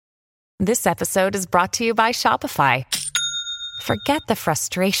This episode is brought to you by Shopify. Forget the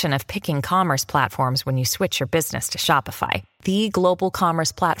frustration of picking commerce platforms when you switch your business to Shopify, the global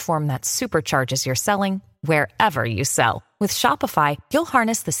commerce platform that supercharges your selling wherever you sell. With Shopify, you'll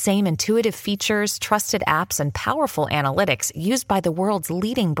harness the same intuitive features, trusted apps, and powerful analytics used by the world's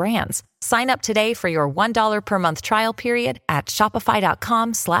leading brands. Sign up today for your $1 per month trial period at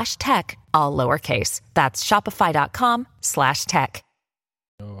shopify.com/tech, all lowercase. That's shopify.com/tech.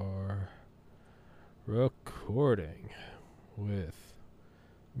 Recording with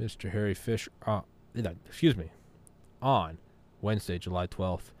Mr. Harry Fisher, on Wednesday, July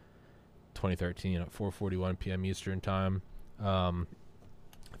 12th, 2013 at 4:41 p.m. Eastern Time. I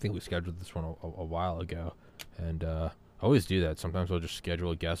think we scheduled this one a while ago, and I always do that. Sometimes I'll just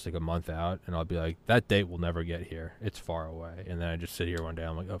schedule a guest like a month out, and I'll be like, that date will never get here. It's far away. And then I just sit here one day,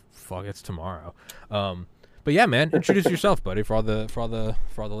 I'm like, oh, fuck, it's tomorrow. But yeah, man, introduce yourself, buddy, for all the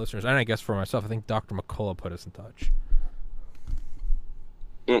listeners, and I guess for myself. I think Dr. McCullough put us in touch.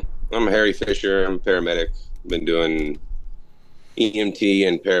 I'm Harry Fisher. I'm a paramedic. Been doing EMT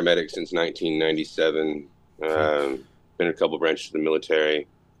and paramedic since 1997. Been in a couple branches of the military,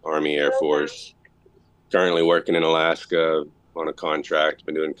 Army, Air Force. Currently working in Alaska on a contract.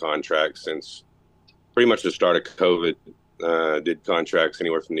 Been doing contracts since pretty much the start of COVID. Did contracts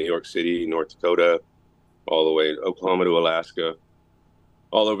anywhere from New York City, North Dakota, all the way to Oklahoma to Alaska,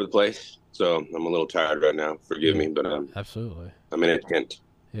 all over the place. So I'm a little tired right now. Forgive me, but absolutely, I'm in Kent.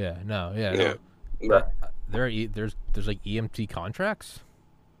 Yeah. No. There's like EMT contracts.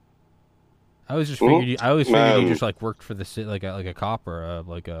 I always just figured you just like worked for the city, like a cop or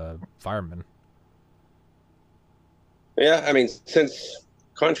like a fireman. Yeah, I mean, since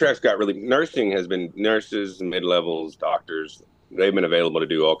contracts got really, nursing has been nurses, mid-levels, doctors. They've been available to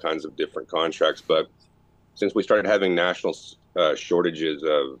do all kinds of different contracts, but since we started having national shortages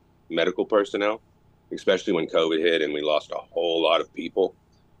of medical personnel, especially when COVID hit and we lost a whole lot of people,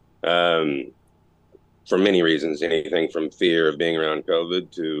 for many reasons, anything from fear of being around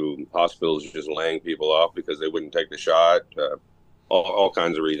COVID to hospitals just laying people off because they wouldn't take the shot, all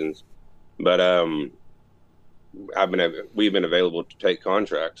kinds of reasons. But we've been available to take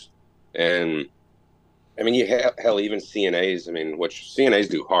contracts, and I mean, hell, even CNAs. I mean, which CNAs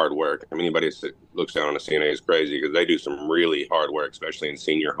do hard work. I mean, anybody that looks down on a CNA is crazy because they do some really hard work, especially in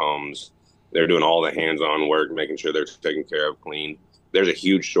senior homes. They're doing all the hands-on work, making sure they're taken care of, clean. There's a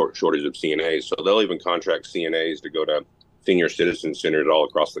huge shortage of CNAs, so they'll even contract CNAs to go to senior citizen centers all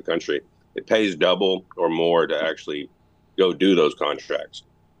across the country. It pays double or more to actually go do those contracts.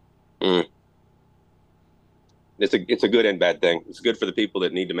 It's a good and bad thing. It's good for the people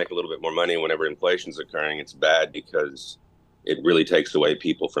that need to make a little bit more money whenever inflation's occurring. It's bad because it really takes away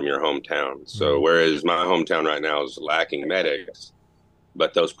people from your hometown. So whereas my hometown right now is lacking medics,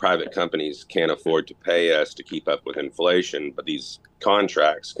 but those private companies can't afford to pay us to keep up with inflation, but these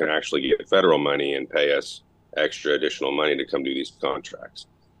contracts can actually get federal money and pay us extra additional money to come do these contracts.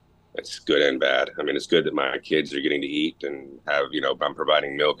 It's good and bad. I mean, it's good that my kids are getting to eat and have, I'm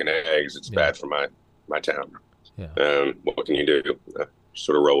providing milk and eggs. It's bad for my town. Yeah. What can you do?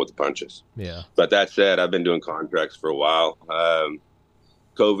 Sort of roll with the punches. Yeah. But that said, I've been doing contracts for a while.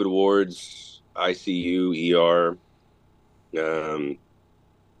 COVID wards, ICU, ER.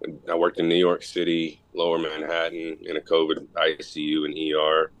 I worked in New York City, Lower Manhattan, in a COVID ICU and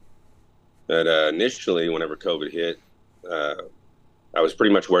ER. But initially, whenever COVID hit, I was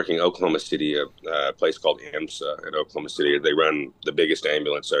pretty much working Oklahoma City, a place called AMSA at Oklahoma City. They run the biggest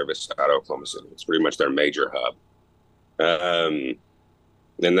ambulance service out of Oklahoma City. It's pretty much their major hub.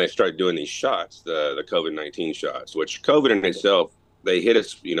 Then they started doing these shots, the COVID-19 shots, which COVID in itself, they hit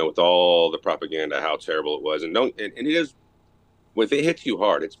us, with all the propaganda, how terrible it was. And it is, if it hits you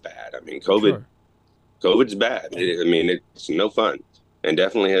hard, it's bad. I mean, COVID's bad. It's no fun and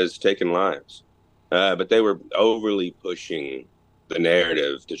definitely has taken lives. But they were overly pushing the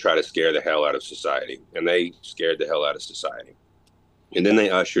narrative to try to scare the hell out of society, and they scared the hell out of society. And then they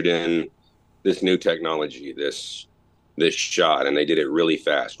ushered in this new technology, this shot, and they did it really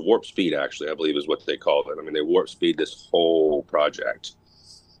fast. Warp speed, actually, I believe is what they called it. I mean, they warp speed this whole project.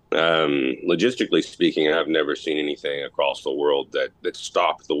 Logistically speaking, I've never seen anything across the world that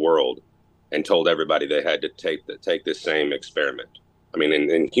stopped the world and told everybody they had to take this same experiment. I mean,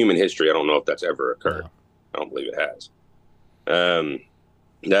 in human history, I don't know if that's ever occurred. No. I don't believe it has.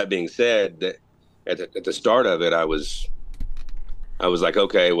 That being said, at the start of it, I was like,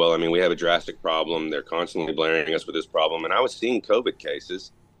 okay, well, I mean, we have a drastic problem. They're constantly blaring us with this problem. And I was seeing COVID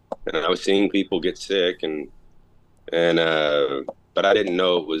cases, and I was seeing people get sick, but I didn't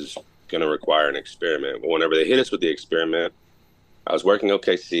know it was going to require an experiment. But whenever they hit us with the experiment, I was working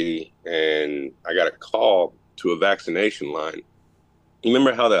OKC, and I got a call to a vaccination line. You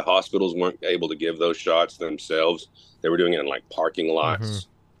remember how the hospitals weren't able to give those shots themselves? They were doing it in like parking Mm-hmm. lots,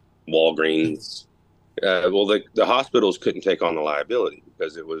 Walgreens. Well, the hospitals couldn't take on the liability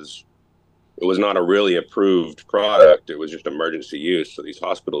because it was not a really approved product. It was just emergency use. So these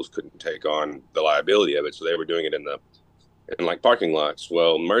hospitals couldn't take on the liability of it. So they were doing it in like parking lots.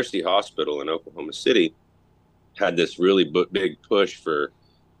 Well, Mercy Hospital in Oklahoma City had this really big push for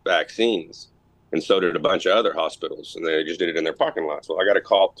vaccines. And so did a bunch of other hospitals. And they just did it in their parking lots. Well, I got a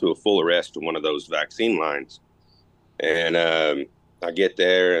call to a full arrest of one of those vaccine lines. And I get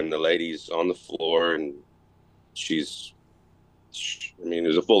there, and the lady's on the floor, and it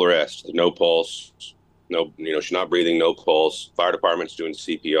was a full arrest. No pulse, no, she's not breathing, no pulse. Fire department's doing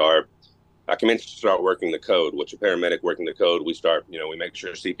CPR. I commenced to start working the code, which a paramedic working the code, we start, we make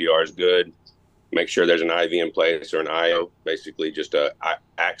sure CPR is good, make sure there's an IV in place or an IO, basically just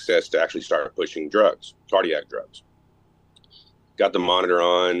access to actually start pushing drugs, cardiac drugs. Got the monitor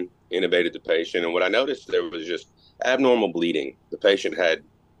on, intubated the patient. And what I noticed, there was just abnormal bleeding. The patient had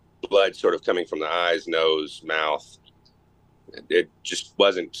blood sort of coming from the eyes, nose, mouth. It just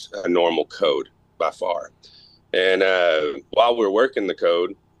wasn't a normal code by far. And while we were working the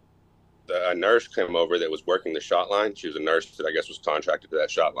code, a nurse came over that was working the shot line. She was a nurse that I guess was contracted to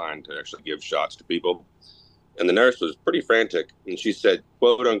that shot line to actually give shots to people. And the nurse was pretty frantic. And she said,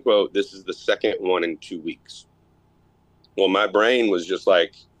 quote unquote, "This is the second one in 2 weeks." Well, my brain was just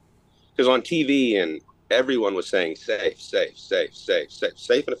like, because on TV and everyone was saying safe, safe, safe, safe, safe,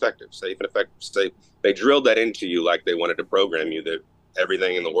 safe and effective, safe and effective, safe. They drilled that into you like they wanted to program you that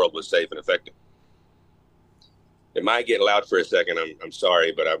everything in the world was safe and effective. It might get loud for a second. I'm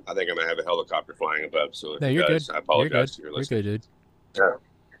sorry, but I think I'm going to have a helicopter flying above. So if you're does, good. I apologize to your listening. listeners. You're good,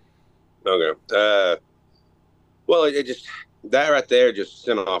 dude. Yeah. Okay. Well, it just, that right there just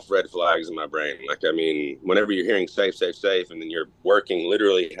sent off red flags in my brain. Like, whenever you're hearing safe, safe, safe, and then you're working,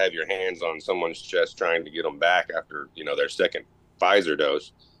 literally have your hands on someone's chest trying to get them back after, their second Pfizer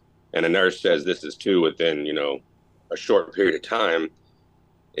dose, and a nurse says this is 2 within, a short period of time,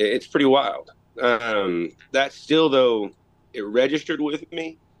 it's pretty wild. That still, though, it registered with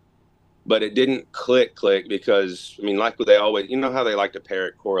me, but it didn't click because, like they always, how they like to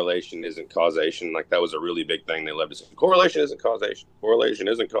parrot correlation isn't causation. Like that was a really big thing they love to say. Correlation isn't causation. Correlation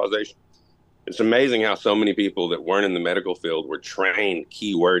isn't causation. It's amazing how so many people that weren't in the medical field were trained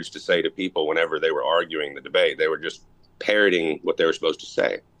key words to say to people whenever they were arguing the debate. They were just parroting what they were supposed to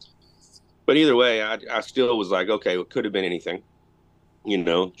say. But either way, I still was like, okay, it could have been anything,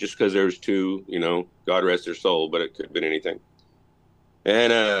 just because there's 2, God rest their soul, but it could have been anything.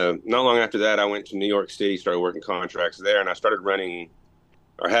 And not long after that, I went to New York City, started working contracts there, and I started running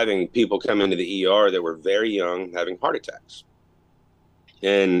or having people come into the ER that were very young, having heart attacks.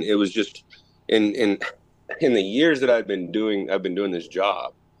 And it was just in the years that I've been doing this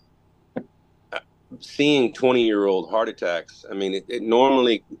job, seeing 20-year-old heart attacks. It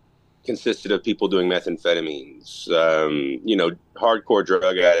normally consisted of people doing methamphetamines, hardcore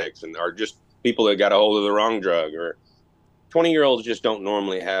drug addicts, and or just people that got a hold of the wrong drug. Or 20-year-olds just don't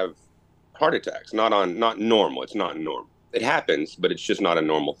normally have heart attacks. Not normal. It's not normal. It happens, but it's just not a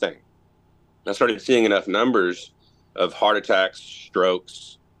normal thing. I started seeing enough numbers of heart attacks,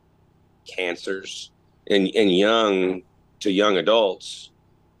 strokes, cancers in young adults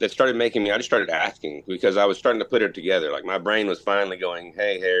that started making me, I just started asking, because I was starting to put it together. Like my brain was finally going,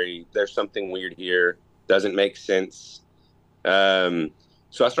 hey, Harry, there's something weird here. Doesn't make sense. So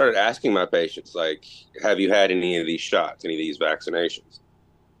I started asking my patients, like, have you had any of these shots, any of these vaccinations?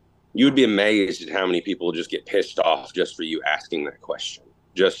 You would be amazed at how many people just get pissed off just for you asking that question.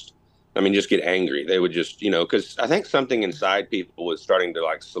 Just get angry. They would just, because I think something inside people was starting to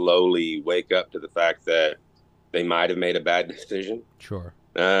like slowly wake up to the fact that they might have made a bad decision. Sure.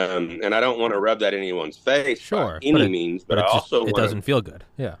 And I don't want to rub that in anyone's face by any means, but I also it doesn't feel good.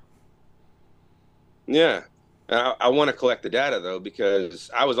 Yeah. Yeah. I want to collect the data, though,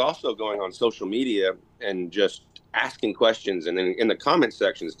 because I was also going on social media and just asking questions. And then in the comment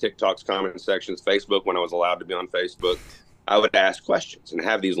sections, TikTok's comment sections, Facebook, when I was allowed to be on Facebook, I would ask questions and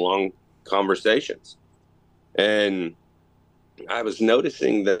have these long conversations. And I was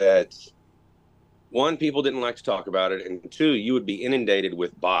noticing that, 1, people didn't like to talk about it. And 2, you would be inundated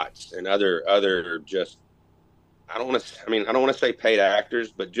with bots and other just, I don't want to say paid actors,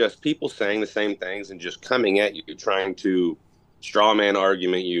 but just people saying the same things and just coming at you, trying to straw man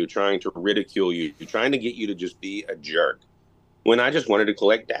argument you, trying to ridicule you, trying to get you to just be a jerk, when I just wanted to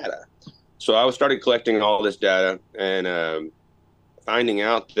collect data. So I started collecting all this data and finding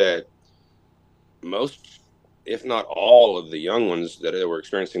out that most if not all of the young ones that were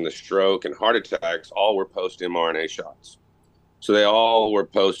experiencing the stroke and heart attacks, all were post-mRNA shots. So they all were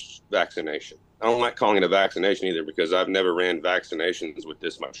post-vaccination. I don't like calling it a vaccination either, because I've never ran vaccinations with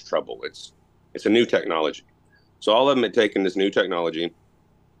this much trouble. It's a new technology. So all of them had taken this new technology,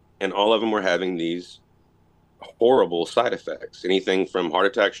 and all of them were having these horrible side effects. Anything from heart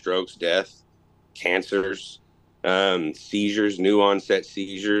attack, strokes, death, cancers, seizures, new onset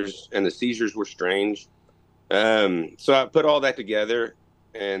seizures, and the seizures were strange. So I put all that together,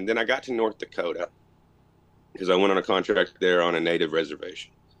 and then I got to North Dakota because I went on a contract there on a native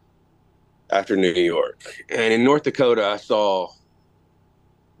reservation after New York. And in North Dakota, I saw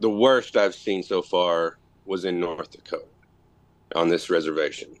the worst I've seen so far was in North Dakota on this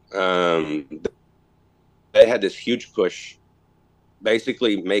reservation. They had this huge push,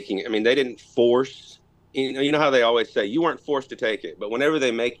 basically making, I mean, they didn't force, you know how they always say, you weren't forced to take it, but whenever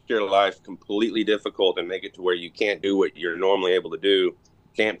they make your life completely difficult and make it to where you can't do what you're normally able to do,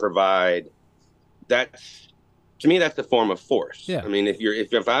 can't provide, that's, to me, that's the form of force. Yeah. I mean,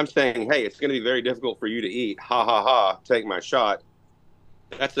 if I'm saying, hey, it's going to be very difficult for you to eat, ha ha ha, take my shot,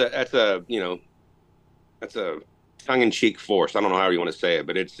 that's a tongue-in-cheek force. I don't know how you want to say it,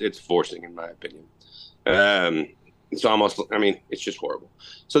 but it's forcing, in my opinion. It's almost, I mean, it's just horrible.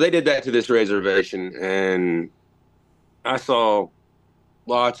 So they did that to this reservation, and I saw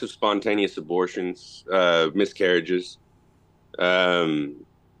lots of spontaneous abortions, miscarriages,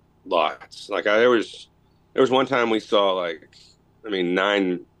 lots. Like there was one time we saw, like, I mean,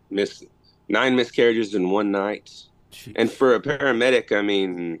 nine miscarriages in one night. Jeez. And for a paramedic, I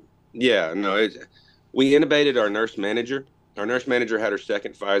mean, yeah, no, we intubated our nurse manager. Our nurse manager had her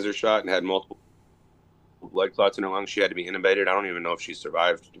second Pfizer shot and had multiple blood clots in her lungs. She had to be intubated. I don't even know if she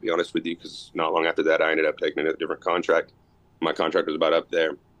survived, to be honest with you, because not long after that, I ended up taking a different contract. My contract was about up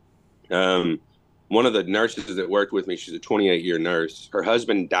there. One of the nurses that worked with me, she's a 28-year nurse. Her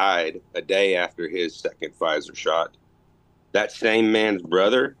husband died a day after his second Pfizer shot. That same man's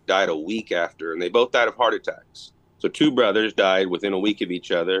brother died a week after, and they both died of heart attacks. So two brothers died within a week of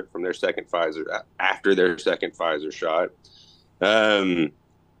each other from their second Pfizer, after their second Pfizer shot.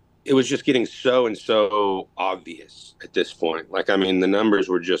 It was just getting so obvious at this point. Like, I mean, the numbers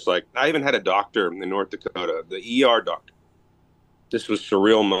were just like, I even had a doctor in North Dakota, the ER doctor. This was a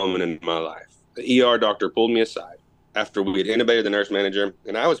surreal moment in my life. The ER doctor pulled me aside after we had intubated the nurse manager.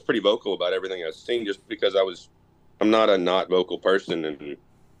 And I was pretty vocal about everything I was seeing, just because I'm not a not vocal person. And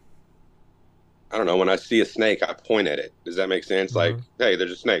I don't know, when I see a snake, I point at it. Does that make sense? Mm-hmm. Like, hey,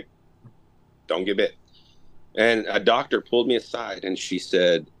 there's a snake. Don't get bit. And a doctor pulled me aside and she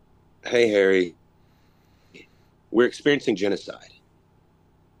said, hey, Harry, we're experiencing genocide.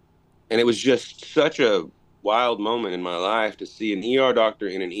 And it was just such a wild moment in my life to see an ER doctor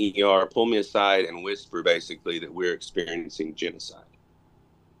in an ER pull me aside and whisper basically that we're experiencing genocide.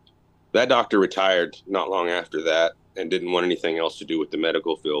 That doctor retired not long after that and didn't want anything else to do with the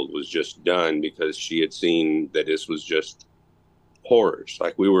medical field, was just done because she had seen that this was just horrors.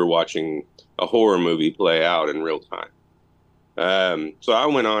 Like we were watching a horror movie play out in real time. So I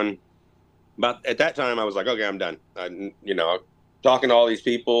went on. But at that time, I was like, okay, I'm done. Talking to all these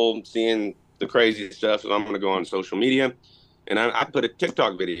people, seeing the crazy stuff, so I'm going to go on social media. And I put a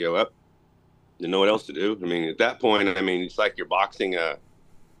TikTok video up. Didn't know what else to do. I mean, at that point, it's like you're boxing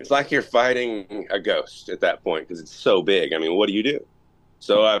it's like you're fighting a ghost at that point because it's so big. I mean, what do you do?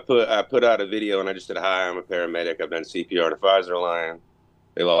 So I put out a video and I just said, hi, I'm a paramedic. I've done CPR to Pfizer line.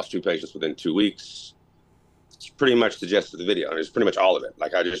 They lost 2 patients within 2 weeks. It's pretty much the gist of the video. And it's pretty much all of it.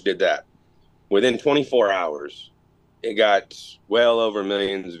 Like I just did that. Within 24 hours, it got well over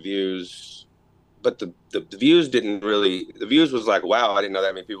millions of views. But the views didn't really, the views was like, wow, I didn't know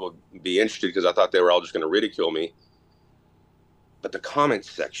that many people would be interested because I thought they were all just going to ridicule me. But the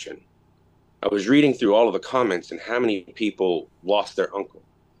comments section, I was reading through all of the comments and how many people lost their uncle,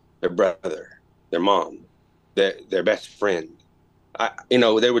 their brother, their mom, their best friend.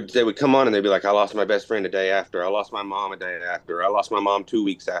 They would come on and they'd be like, I lost my best friend a day after. I lost my mom a day after. I lost my mom 2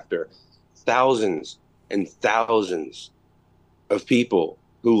 weeks after. Thousands and thousands of people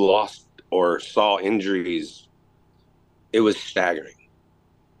who lost or saw injuries. It was staggering.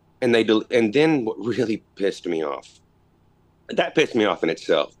 And then what really pissed me off, that pissed me off in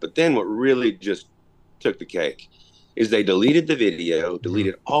itself, but then what really just took the cake is they deleted the video,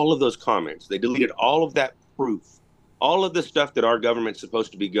 deleted all of those comments. They deleted all of that proof, all of the stuff that our government's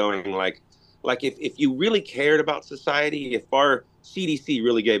supposed to be going like if you really cared about society, if our CDC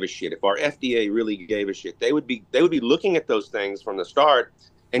really gave a shit, if our FDA really gave a shit, they would be looking at those things from the start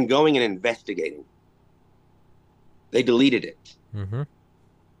and going and investigating. They deleted it. Mm-hmm.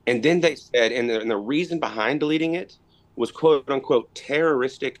 And then they said, and the reason behind deleting it was quote unquote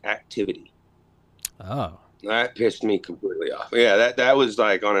terroristic activity. Oh, That pissed me completely off. Yeah, that was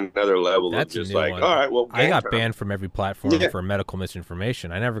like on another level of that's a just new like, one. all right, well, I game got time. banned from every platform Yeah. for medical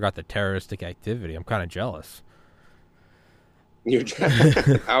misinformation. I never got the terroristic activity. I'm kind of jealous. You're,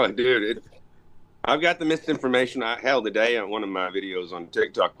 oh, dude, I've got the misinformation. Hell, today one of my videos on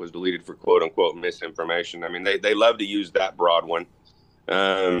TikTok was deleted for quote unquote misinformation. I mean, they love to use that broad one.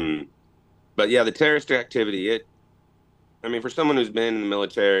 Um, but yeah, the terrorist activity, I mean, for someone who's been in the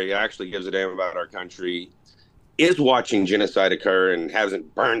military, actually gives a damn about our country, is watching genocide occur and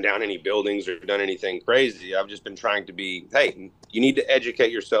hasn't burned down any buildings or done anything crazy. I've just been trying to be, hey, you need to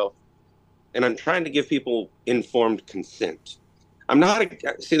educate yourself. And I'm trying to give people informed consent. I'm not,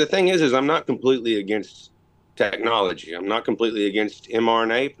 see, the thing is I'm not completely against technology. I'm not completely against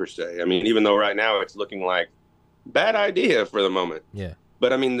mRNA per se. I mean, even though right now it's looking like bad idea for the moment. Yeah.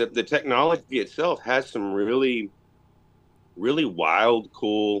 But I mean, the technology itself has some really, really wild,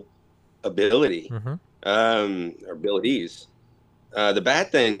 cool ability, Mm-hmm. or abilities. The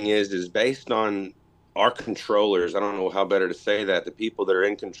bad thing is based on our controllers. I don't know how better to say that. The people that are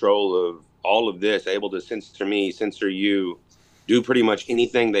in control of all of this, able to censor me, censor you, do pretty much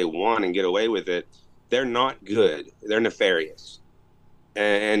anything they want and get away with it. They're not good. They're nefarious.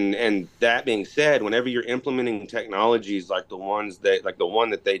 And that being said, whenever you're implementing technologies like the ones that, like the one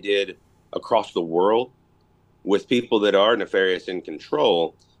that they did across the world with people that are nefarious in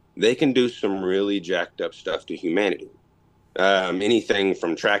control, they can do some really jacked up stuff to humanity. Anything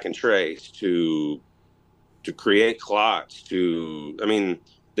from track and trace to create clots to, I mean,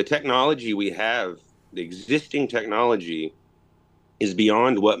 the technology we have, the existing technology is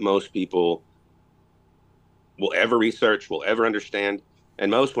beyond what most people will ever research, will ever understand.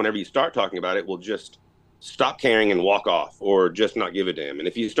 And most, whenever you start talking about it, will just stop caring and walk off or just not give a damn. And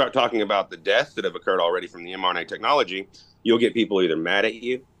if you start talking about the deaths that have occurred already from the mRNA technology, you'll get people either mad at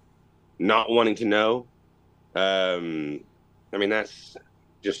you, not wanting to know. I mean, that's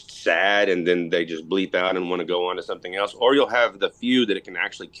just sad. And then they just bleep out and want to go on to something else. Or you'll have the few that it can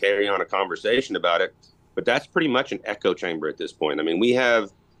actually carry on a conversation about it. But that's pretty much an echo chamber at this point. I mean, we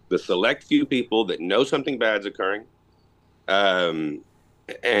have the select few people that know something bad's occurring, and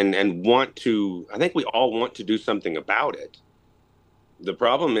want to. I think we all want to do something about it. The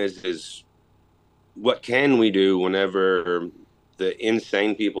problem is what can we do whenever the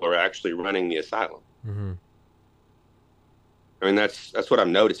insane people are actually running the asylum? Mm-hmm. I mean, that's what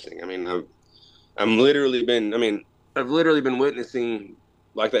I'm noticing. I mean, I'm literally been. I mean, I've literally been witnessing,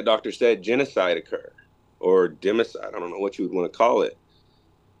 like that doctor said, genocide occur or democide. I don't know what you would want to call it,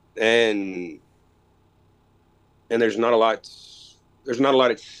 and there's not a lot. There's not a lot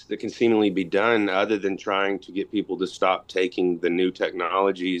that can seemingly be done other than trying to get people to stop taking the new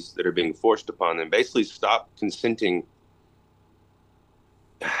technologies that are being forced upon them. Basically, stop consenting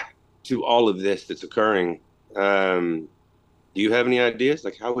to all of this that's occurring. Do you have any ideas?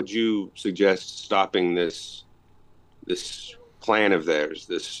 Like, how would you suggest stopping this plan of theirs,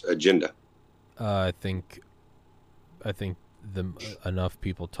 this agenda? I think the enough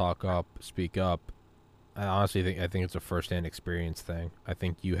people speak up. I think it's a first-hand experience thing. I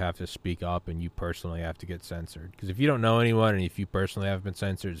think you have to speak up, and you personally have to get censored. Because if you don't know anyone, and if you personally have been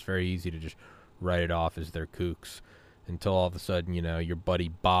censored, it's very easy to just write it off as their kooks. Until all of a sudden, you know, your buddy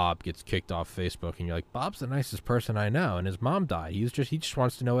Bob gets kicked off Facebook, and you're like, Bob's the nicest person I know, and his mom died. He just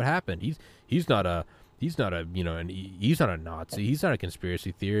wants to know what happened. He's not a he's not a he's not a Nazi. He's not a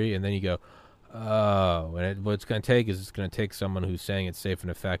conspiracy theory. And then you go, oh, and what it's going to take is it's going to take someone who's saying it's safe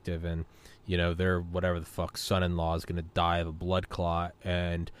and effective, and you know their whatever the fuck son-in-law is going to die of a blood clot,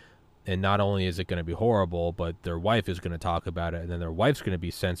 and not only is it going to be horrible, but their wife is going to talk about it, and then their wife's going to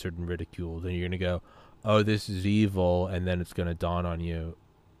be censored and ridiculed, and you're going to go, oh, this is evil, and then it's going to dawn on you,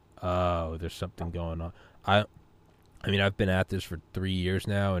 oh, there's something going on. I mean, I've been at this for 3 years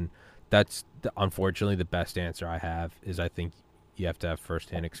now, and that's unfortunately the best answer I have is I think you have to have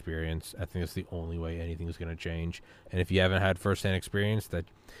firsthand experience. I think that's the only way anything's going to change. And if you haven't had firsthand experience, that,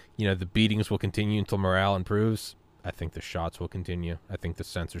 you know, the beatings will continue until morale improves. I think the shots will continue. I think the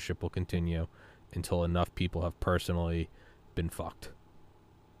censorship will continue until enough people have personally been fucked.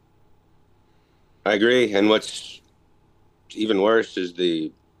 I agree. And what's even worse is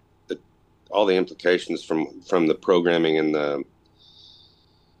the all the implications from the programming and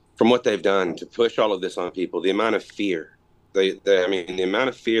from what they've done to push all of this on people. The amount of fear I mean, the amount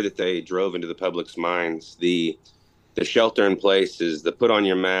of fear that they drove into the public's minds, the shelter in places, the put on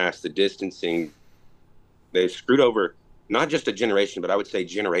your mask, the distancing, they've screwed over not just a generation, but I would say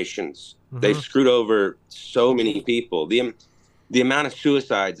generations. Mm-hmm. They've screwed over so many people. the amount of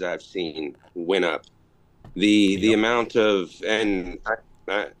suicides I've seen went up. The amount of, and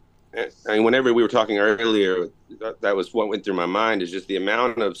I mean, whenever we were talking earlier, that was what went through my mind, is just the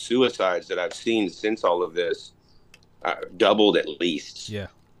amount of suicides that I've seen since all of this doubled at least. Yeah.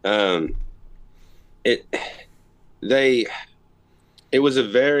 It was a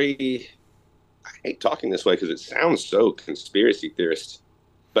very, I hate talking this way because it sounds so conspiracy theorist,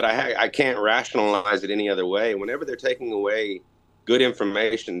 but I can't rationalize it any other way. Whenever they're taking away good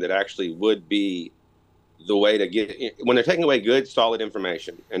information that actually would be the way to get, when they're taking away good, solid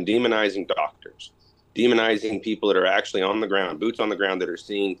information and demonizing doctors, demonizing people that are actually on the ground, boots on the ground, that are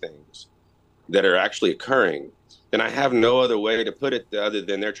seeing things that are actually occurring, then I have no other way to put it other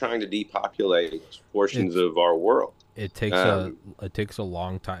than they're trying to depopulate portions of our world. It takes a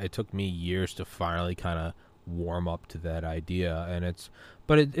long time. It took me years to finally kind of warm up to that idea, and it's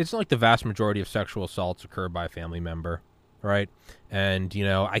like the vast majority of sexual assaults occur by a family member, right? And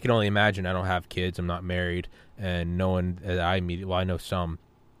I can only imagine. I don't have kids. I'm not married, and no one that I meet. Well, I know some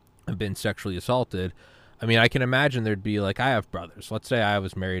have been sexually assaulted. I mean, I can imagine there'd be like, I have brothers. Let's say I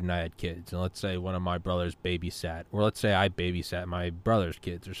was married and I had kids, and let's say one of my brothers babysat, or let's say I babysat my brother's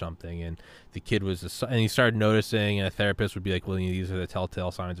kids or something, and the kid was, and he started noticing, and a therapist would be like, well, these are the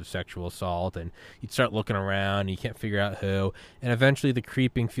telltale signs of sexual assault, and you'd start looking around, and you can't figure out who, and eventually the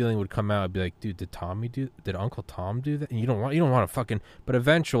creeping feeling would come out. I'd be like, dude, did Uncle Tom do that? And you don't want to fucking, but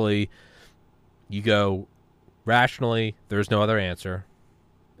eventually you go, rationally, there's no other answer.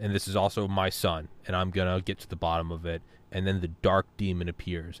 And this is also my son, and I'm gonna get to the bottom of it. And then the dark demon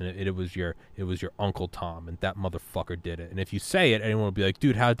appears, and it was your Uncle Tom, and that motherfucker did it. And if you say it, anyone will be like,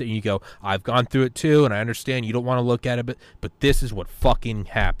 dude, how did you go? I've gone through it too, and I understand you don't want to look at it, but this is what fucking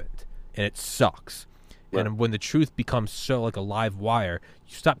happened, and it sucks. Right. And when the truth becomes so like a live wire,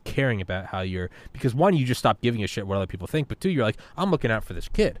 you stop caring about how because one, you just stop giving a shit what other people think, but two, you're like, I'm looking out for this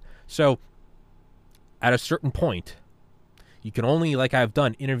kid. So at a certain point, you can only, like I've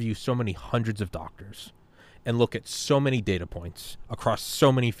done, interview so many hundreds of doctors and look at so many data points across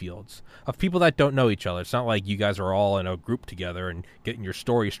so many fields of people that don't know each other. It's not like you guys are all in a group together and getting your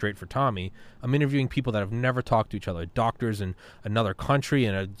story straight for Tommy. I'm interviewing people that have never talked to each other, doctors in another country,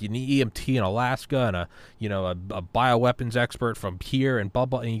 and an EMT in Alaska, and a bioweapons expert from here, and blah,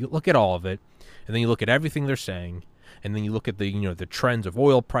 blah, and you look at all of it, and then you look at everything they're saying, and then you look at the trends of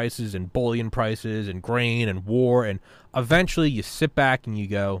oil prices and bullion prices and grain and war, and eventually you sit back and you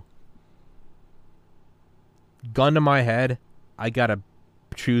go, gun to my head, I gotta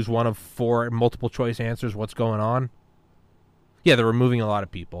choose one of 4 multiple choice answers. What's going on? Yeah, they're removing a lot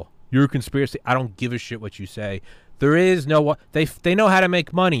of people. You're a conspiracy. I don't give a shit what you say. There is no, they know how to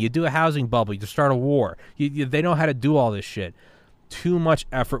make money. You do a housing bubble. You start a war. They know how to do all this shit. Too much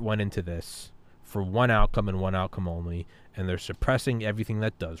effort went into this for one outcome and one outcome only, and they're suppressing everything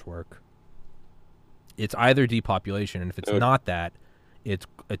that does work. It's either depopulation, and if it's not that, it's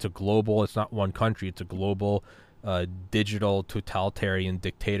a global, it's not one country, it's a global digital totalitarian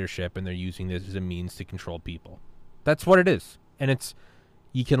dictatorship, and they're using this as a means to control people. That's what it is. And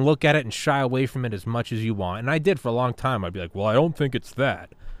you can look at it and shy away from it as much as you want. And I did for a long time. I'd be like, well, I don't think it's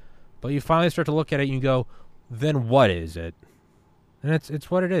that. But you finally start to look at it and you go, then what is it? And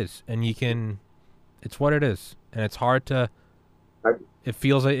it's what it is. And it's what it is. And it's hard to, it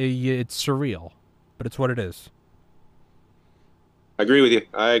feels like it's surreal, but it's what it is. I agree with you.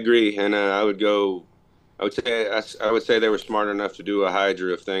 I agree. And I would say they were smart enough to do a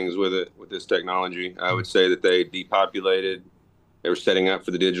hydra of things with it, with this technology. I would say that they depopulated. They were setting up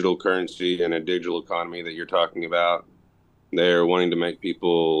for the digital currency and a digital economy that you're talking about. They're wanting to make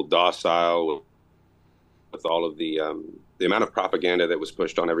people docile with all of the amount of propaganda that was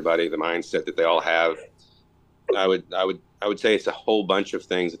pushed on everybody, the mindset that they all have. I would say it's a whole bunch of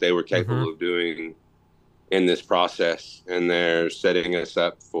things that they were capable of doing in this process, and they're setting us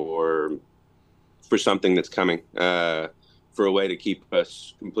up for something that's coming, for a way to keep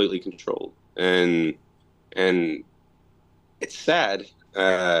us completely controlled. And it's sad.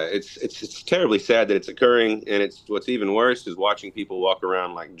 It's terribly sad that it's occurring. And what's even worse is watching people walk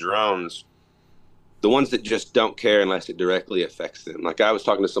around like drones, the ones that just don't care unless it directly affects them. Like I was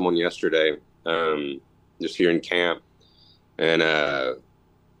talking to someone yesterday, just here in camp, and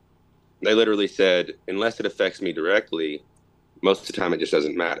they literally said, unless it affects me directly, most of the time it just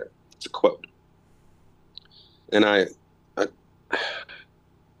doesn't matter. It's a quote. And I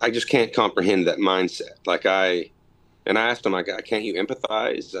just can't comprehend that mindset. And I asked him, like, can't you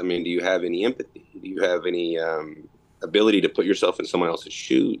empathize? I mean, do you have any empathy? Do you have any ability to put yourself in someone else's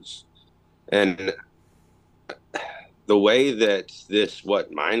shoes? And the way that this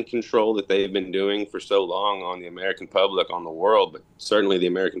mind control that they've been doing for so long on the American public, on the world, but certainly the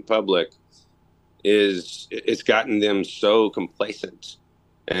American public, it's gotten them so complacent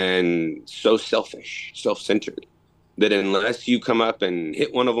and so selfish, self-centered, that unless you come up and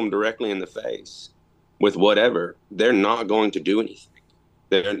hit one of them directly in the face with whatever, they're not going to do anything.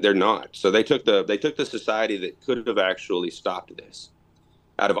 They're not. So they took the society that could have actually stopped this.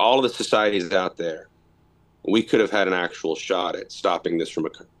 Out of all of the societies out there, we could have had an actual shot at stopping this from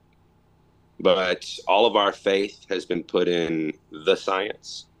occurring. But all of our faith has been put in the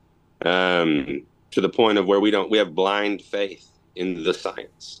science, to the point of where we have blind faith in the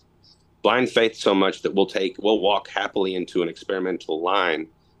science. Blind faith so much that we'll walk happily into an experimental line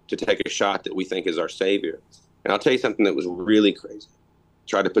to take a shot that we think is our savior. And I'll tell you something that was really crazy.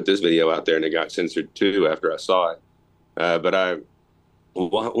 Tried to put this video out there and it got censored too after I saw it. But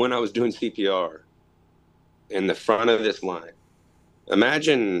when I was doing CPR in the front of this line,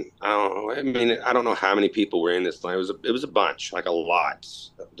 imagine, I don't know how many people were in this line. It was a bunch, like a lot.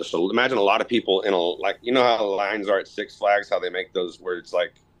 Just imagine a lot of people you know how lines are at Six Flags, how they make those where it's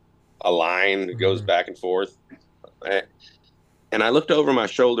like a line that goes back and forth. And I looked over my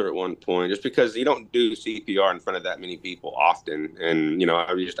shoulder at one point, just because you don't do CPR in front of that many people often. And,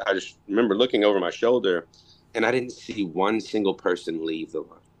 I just remember looking over my shoulder, and I didn't see one single person leave the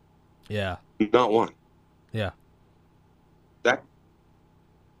line. Yeah. Not one. Yeah.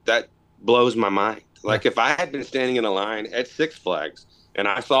 That blows my mind. Like, if I had been standing in a line at Six Flags and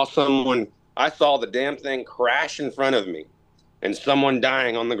I saw the damn thing crash in front of me and someone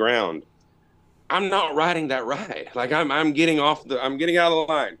dying on the ground, I'm not riding that ride. Like, I'm getting out of the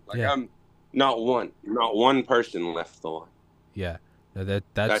line. Like, yeah. I'm not one person left the line. Yeah. No,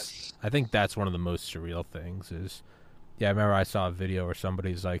 that's I think that's one of the most surreal things is, I remember I saw a video where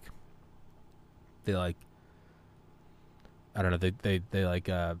somebody's like, I don't know, they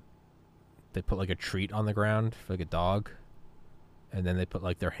put like a treat on the ground for like a dog, and then they put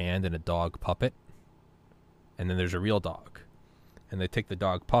like their hand in a dog puppet, and then there's a real dog, and they take the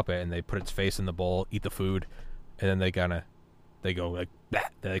dog puppet and they put its face in the bowl, eat the food, and then they go like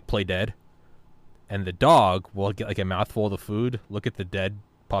that, they like play dead, and the dog will get like a mouthful of the food, look at the dead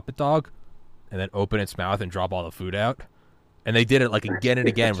puppet dog, and then open its mouth and drop all the food out. And they did it like again and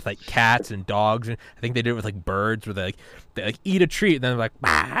again with like cats and dogs, and I think they did it with like birds, where they eat a treat and then they're like,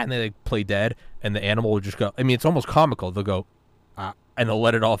 and they like play dead, and the animal will just go. I mean, it's almost comical. They'll go, and they'll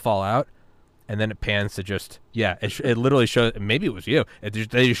let it all fall out, and then it pans to just it literally shows. Maybe it was you. They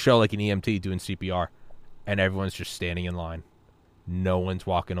just show like an EMT doing CPR, and everyone's just standing in line, no one's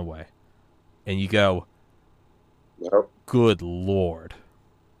walking away, and you go, nope. Good Lord.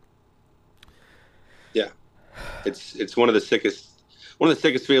 Yeah. It's one of the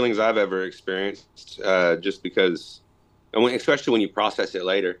sickest feelings I've ever experienced, just because, especially when you process it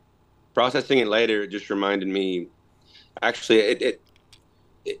later. Processing it later, it just reminded me, actually, it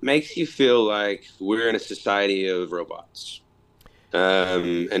makes you feel like we're in a society of robots.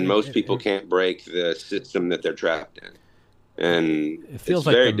 And most people can't break the system that they're trapped in. And it feels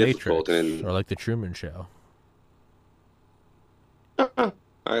like very the Matrix or like the Truman Show.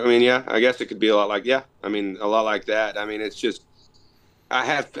 I mean, yeah, I guess it could be a lot like that. I mean, it's just, I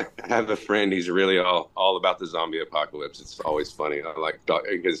have a friend. He's really all about the zombie apocalypse. It's always funny. I like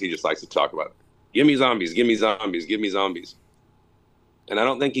because he just likes to talk about, give me zombies, give me zombies, give me zombies. And I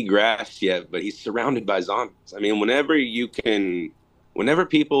don't think he grasps yet, but he's surrounded by zombies. I mean, whenever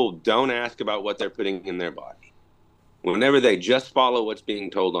people don't ask about what they're putting in their body, whenever they just follow what's being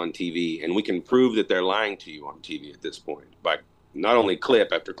told on TV, and we can prove that they're lying to you on TV at this point by not only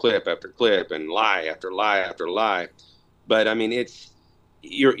clip after clip after clip and lie after lie after lie, but I mean, it's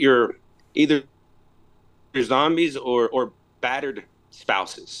you're either zombies or battered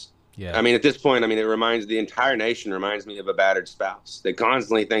spouses. Yeah. I mean, at this point, the entire nation reminds me of a battered spouse. They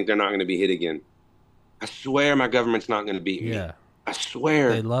constantly think they're not going to be hit again. I swear my government's not going to beat me. Yeah. I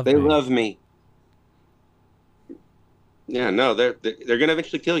swear they love me. Yeah, no, they're going to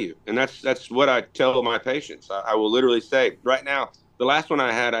eventually kill you. And that's what I tell my patients. I will literally say right now, the last one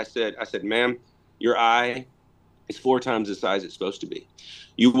I had, I said, ma'am, your eye is 4 times the size it's supposed to be.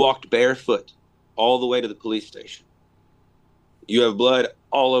 You walked barefoot all the way to the police station. You have blood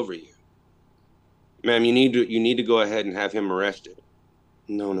all over you. Ma'am, you need to go ahead and have him arrested.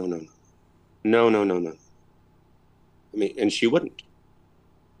 No. I mean, and she wouldn't.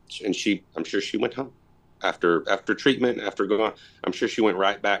 And I'm sure she went home. After treatment, after going, I'm sure she went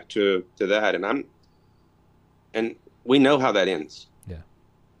right back to that. And we know how that ends. Yeah.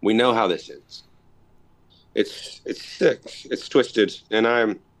 We know how this ends. It's sick. It's twisted.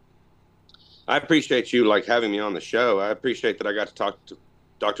 And I appreciate you like having me on the show. I appreciate that I got to talk to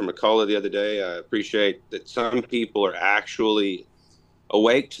Dr. McCullough the other day. I appreciate that some people are actually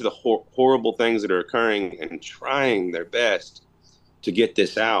awake to the horrible things that are occurring and trying their best to get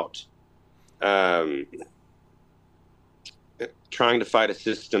this out. Trying to fight a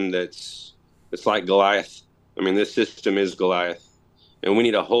system that's like Goliath. I mean, this system is Goliath, and we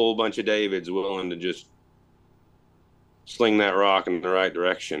need a whole bunch of Davids willing to just sling that rock in the right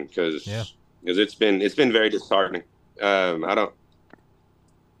direction, because it's been very disheartening.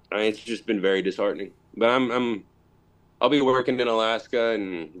 It's just been very disheartening. But I'll be working in Alaska,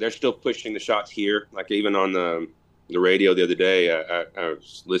 and they're still pushing the shots here. Like even on the radio the other day, I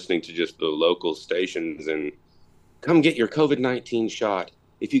was listening to just the local stations, and come get your COVID-19 shot.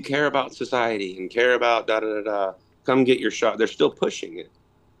 If you care about society and care about come get your shot. They're still pushing it.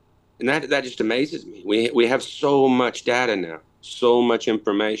 And that just amazes me. We have so much data now, so much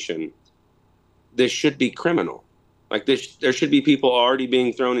information. This should be criminal. Like this, there should be people already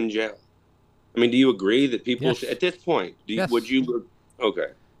being thrown in jail. I mean, do you agree that people should, at this point, would you? Okay.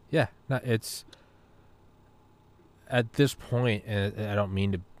 Yeah, no, it's at this point, and I don't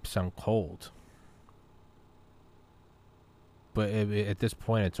mean to sound cold, but at this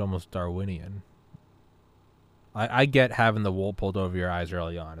point, it's almost Darwinian. I get having the wool pulled over your eyes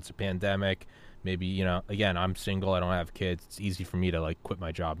early on. It's a pandemic. Maybe, again, I'm single. I don't have kids. It's easy for me to, like, quit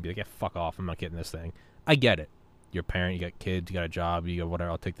my job and be like, yeah, fuck off. I'm not getting this thing. I get it. You're a parent. You got kids. You got a job. You got whatever.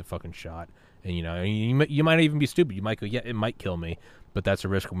 I'll take the fucking shot. And, you might even be stupid. You might go, yeah, it might kill me, but that's a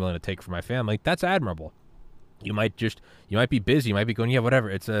risk I'm willing to take for my family. That's admirable. You might be busy. You might be going, yeah, whatever.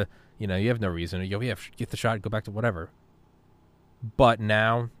 It's you have no reason. You go, yeah, get the shot. Go back to whatever. But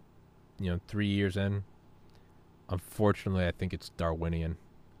now, 3 years in, unfortunately, I think it's Darwinian,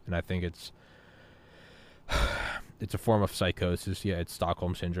 and I think it's a form of psychosis. Yeah, it's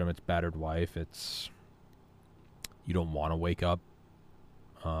Stockholm syndrome. It's battered wife. It's you don't want to wake up.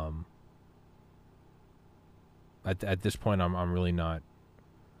 At this point, I'm really not.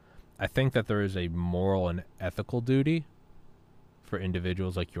 I think that there is a moral and ethical duty for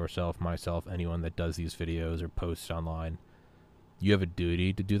individuals like yourself, myself, anyone that does these videos or posts online. You have a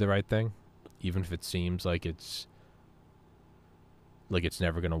duty to do the right thing, even if it seems like it's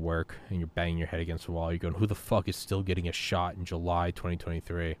never going to work and you're banging your head against the wall. You're going, who the fuck is still getting a shot in July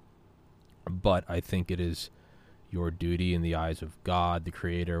 2023? But I think it is your duty in the eyes of God, the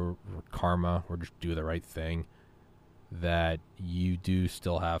creator, or karma, or just do the right thing, that you do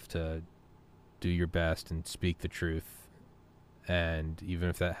still have to do your best and speak the truth. And even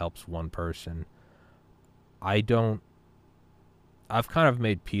if that helps one person, I've kind of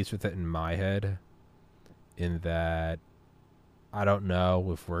made peace with it in my head, in that I don't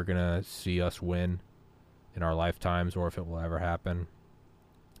know if we're going to see us win in our lifetimes or if it will ever happen.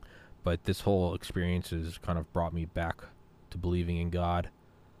 But this whole experience has kind of brought me back to believing in God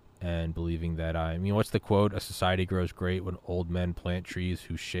and believing that what's the quote? A society grows great when old men plant trees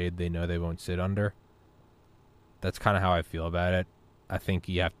whose shade they know they won't sit under. That's kind of how I feel about it. I think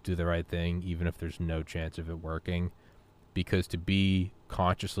you have to do the right thing, even if there's no chance of it working. Because to be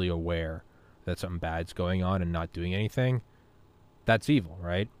consciously aware that something bad's going on and not doing anything, that's evil,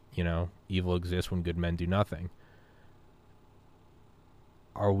 right? Evil exists when good men do nothing.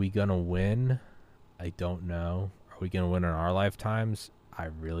 Are we going to win? I don't know. Are we going to win in our lifetimes? I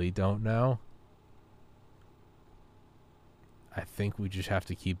really don't know. I think we just have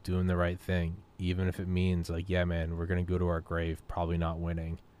to keep doing the right thing, even if it means, like, yeah, man, we're going to go to our grave probably not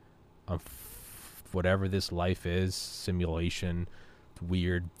winning. Whatever this life is, simulation,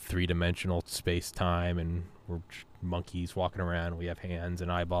 weird three-dimensional space-time, and we're monkeys walking around, we have hands and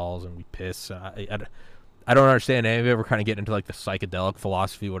eyeballs, and we piss. I don't understand any of it. We're kind of getting into, like, the psychedelic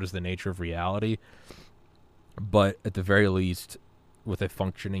philosophy, what is the nature of reality? But at the very least, with a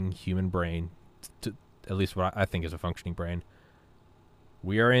functioning human brain, at least what I think is a functioning brain,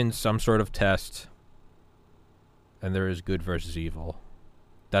 we are in some sort of test, and there is good versus evil.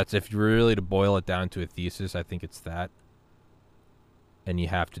 That's, if you're really to boil it down to a thesis, I think it's that. And you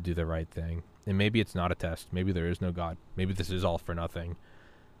have to do the right thing. And maybe it's not a test. Maybe there is no God. Maybe this is all for nothing.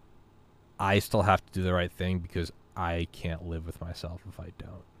 I still have to do the right thing because I can't live with myself if I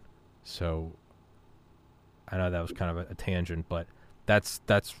don't. So, I know that was kind of a tangent, but that's...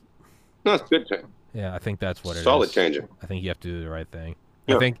 No, it's good. Yeah, I think that's what it is. Solid tangent. I think you have to do the right thing.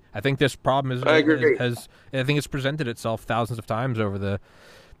 Yeah. I think this problem I think it's presented itself thousands of times over the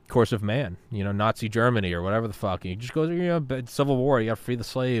course of man. Nazi Germany or whatever the fuck. You just go, Civil War. You got to free the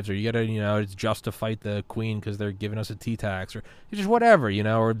slaves, or you got to, it's just to fight the queen because they're giving us a tea tax, or it's just whatever,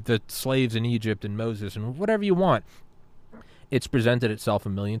 or the slaves in Egypt and Moses and whatever you want. It's presented itself a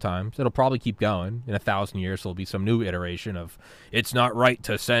million times. It'll probably keep going. In 1,000 years, there'll be some new iteration of it's not right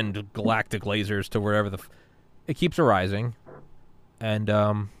to send galactic lasers to wherever it keeps arising. And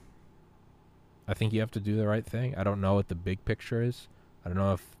I think you have to do the right thing. I don't know what the big picture is. I don't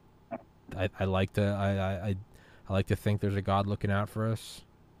know if I like to think there's a God looking out for us.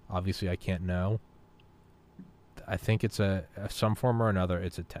 Obviously, I can't know. I think it's some form or another.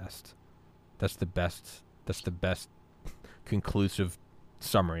 It's a test. That's the best conclusive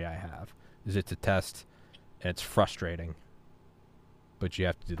summary I have. Is it's a test, and it's frustrating, but you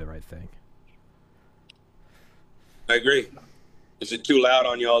have to do the right thing. I agree. Is it too loud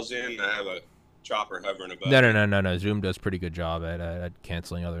on y'all's end? I have a chopper hovering above. No. Zoom does a pretty good job at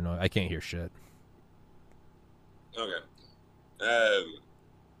canceling other noise. I can't hear shit. Okay.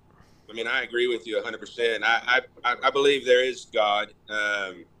 I mean, I agree with you 100%. I believe there is God.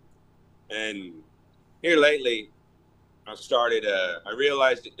 And here lately, I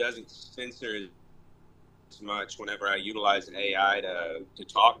realized it doesn't censor as much whenever I utilize AI to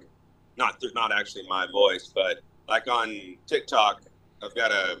talk. Not actually my voice, but like on TikTok, I've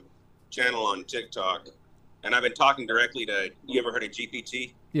got a channel on TikTok, and I've been talking directly to. You ever heard of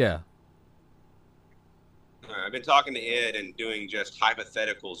GPT? Yeah. I've been talking to it and doing just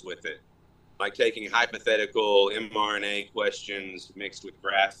hypotheticals with it, like taking hypothetical mRNA questions mixed with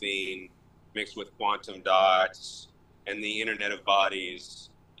graphene, mixed with quantum dots, and the Internet of Bodies,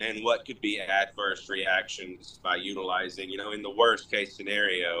 and what could be adverse reactions by utilizing, in the worst case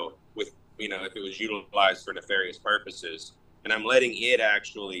scenario, with, if it was utilized for nefarious purposes. And I'm letting it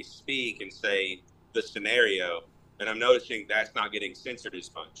actually speak and say the scenario, and I'm noticing that's not getting censored as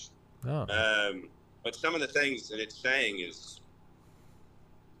much. Oh. But some of the things that it's saying it's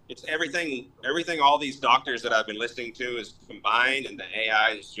everything all these doctors that I've been listening to is combined, and the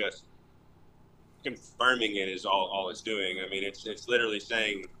AI is just confirming it is all it's doing. I mean, it's literally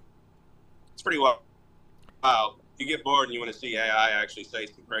saying, it's pretty well. Wow. If you get bored and you want to see AI actually say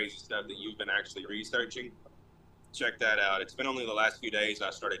some crazy stuff that you've been actually researching, check that out. It's been only the last few days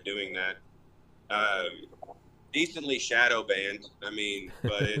I started doing that. Decently shadow banned. I mean,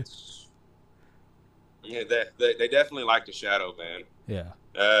 but it's yeah, they definitely like to shadow ban. Yeah.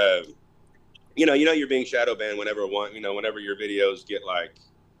 You're being shadow banned whenever your videos get like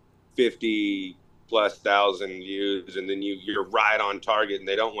 50,000+ views, and then you're right on target, and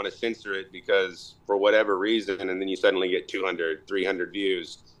they don't want to censor it because for whatever reason, and then you suddenly get 200, 300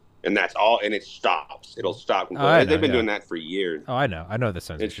 views, and that's all, and it stops. It'll stop. They've been doing that for years. Oh, I know the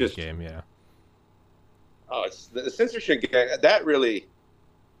censorship game. Yeah. Oh, it's the censorship game. That really.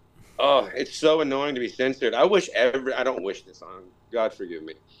 Oh, it's so annoying to be censored. I don't wish this on. God forgive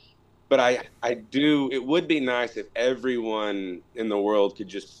me. But I do. It would be nice if everyone in the world could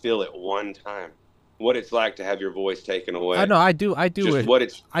just feel at one time what it's like to have your voice taken away. I know. I do just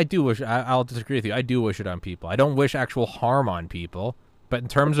wish. I do wish. I'll disagree with you. I do wish it on people. I don't wish actual harm on people. But in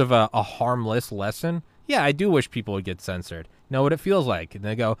terms of a harmless lesson, yeah, I do wish people would get censored. Know what it feels like, and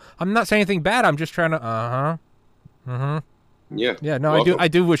they go, "I'm not saying anything bad. I'm just trying to." Yeah. Yeah. No, I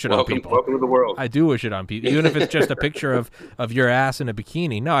do wish it on people. Welcome to the world. I do wish it on people, even if it's just a picture of your ass in a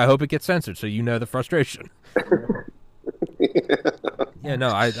bikini. No, I hope it gets censored so you know the frustration. Yeah. No,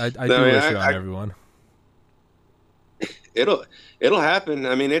 I do wish it on everyone. It'll happen.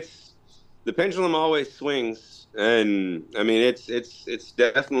 I mean, the pendulum always swings, and I mean, it's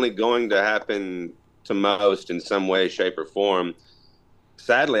definitely going to happen to most in some way, shape, or form.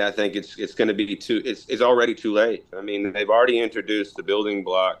 Sadly, I think it's going to be it's already too late. I mean, they've already introduced the building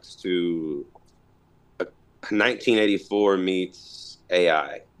blocks to 1984 meets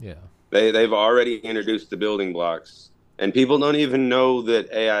AI. Yeah. They've already introduced the building blocks, and people don't even know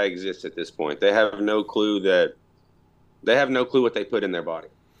that AI exists at this point. They have no clue what they put in their body.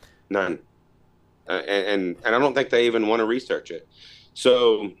 None. And I don't think they even want to research it.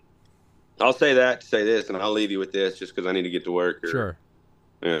 So I'll say that to say this, and I'll leave you with this just because I need to get to work. Sure.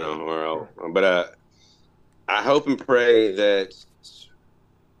 But I hope and pray that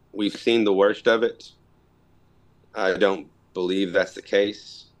we've seen the worst of it. I don't believe that's the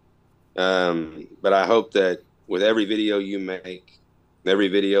case. But I hope that with every video you make, every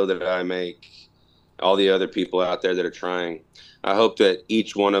video that I make, all the other people out there that are trying, I hope that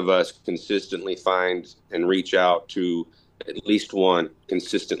each one of us consistently find and reach out to at least one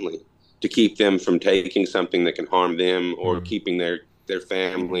consistently to keep them from taking something that can harm them or keeping their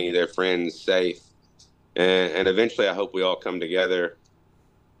family, their friends safe. And eventually I hope we all come together.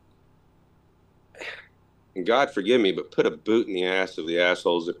 And God forgive me, but put a boot in the ass of the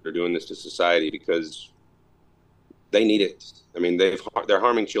assholes that are doing this to society, because they need it. I mean, they're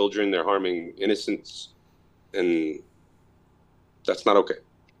harming children, they're harming innocents, and That's not okay.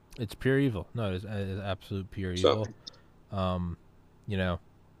 It's pure evil. No, it is absolute pure evil. You know,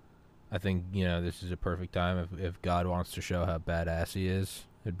 I think, this is a perfect time if God wants to show how badass he is,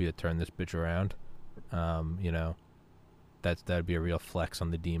 it'd be to turn this bitch around. That'd be a real flex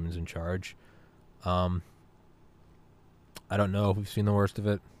on the demons in charge. I don't know if we've seen the worst of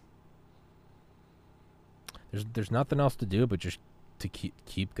it. There's nothing else to do but just to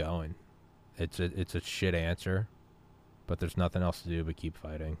keep going. It's a shit answer, but there's nothing else to do but keep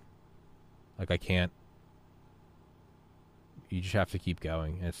fighting. Like, I can't. You just have to keep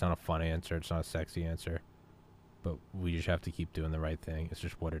going. And it's not a fun answer. It's not a sexy answer. But we just have to keep doing the right thing. It's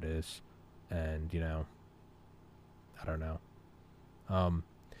just what it is. And, I don't know. Can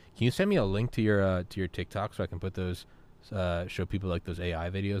you send me a link to your TikTok so I can put those, show people like those AI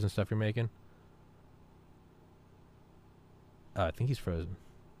videos and stuff you're making? I think he's frozen.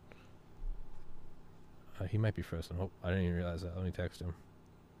 He might be frozen. Oh, I didn't even realize that. Let me text him.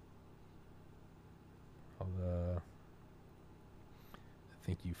 I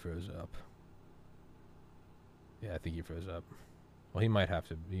think you froze up. Yeah, I think you froze up. Well, he might have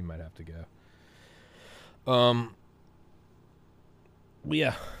to go. Well,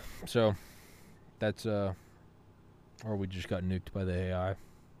 yeah. So that's or we just got nuked by the AI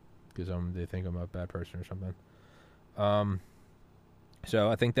because they think I'm a bad person or something.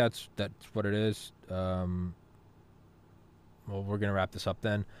 So I think that's what it is. Well, we're gonna wrap this up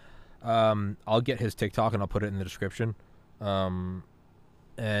then. I'll get his TikTok and I'll put it in the description. Yeah,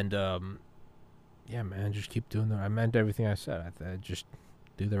 man, just keep doing that. I meant everything I said. I just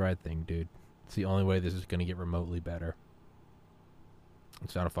do the right thing, dude. It's the only way this is gonna get remotely better.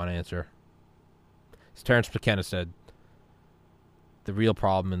 It's not a fun answer. As Terrence McKenna said, the real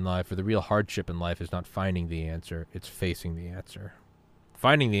problem in life, or the real hardship in life, is not finding the answer. It's facing the answer.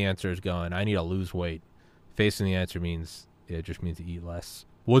 Finding the answer is going, I need to lose weight. Facing the answer just means to eat less.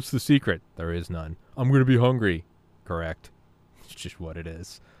 What's the secret? There is none. I'm going to be hungry. Correct. It's just what it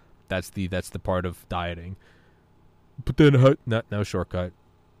is. That's the part of dieting. But then, no shortcut.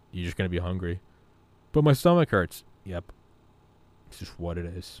 You're just going to be hungry. But my stomach hurts. Yep. It's just what it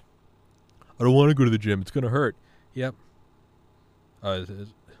is. I don't want to go to the gym. It's going to hurt. Yep.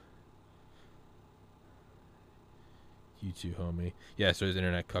 You too, homie. Yeah, so his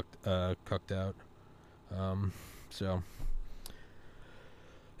internet cucked out. So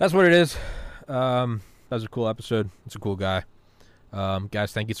that's what it is. That was a cool episode. It's a cool guy.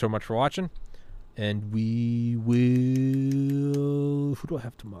 Guys, thank you so much for watching. And we will... Who do I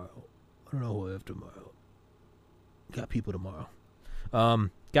have tomorrow? I don't know who I have tomorrow. Got people tomorrow.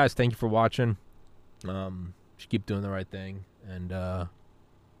 Guys, thank you for watching. Just keep doing the right thing. And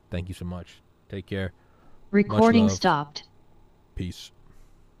thank you so much. Take care. Recording stopped. Peace.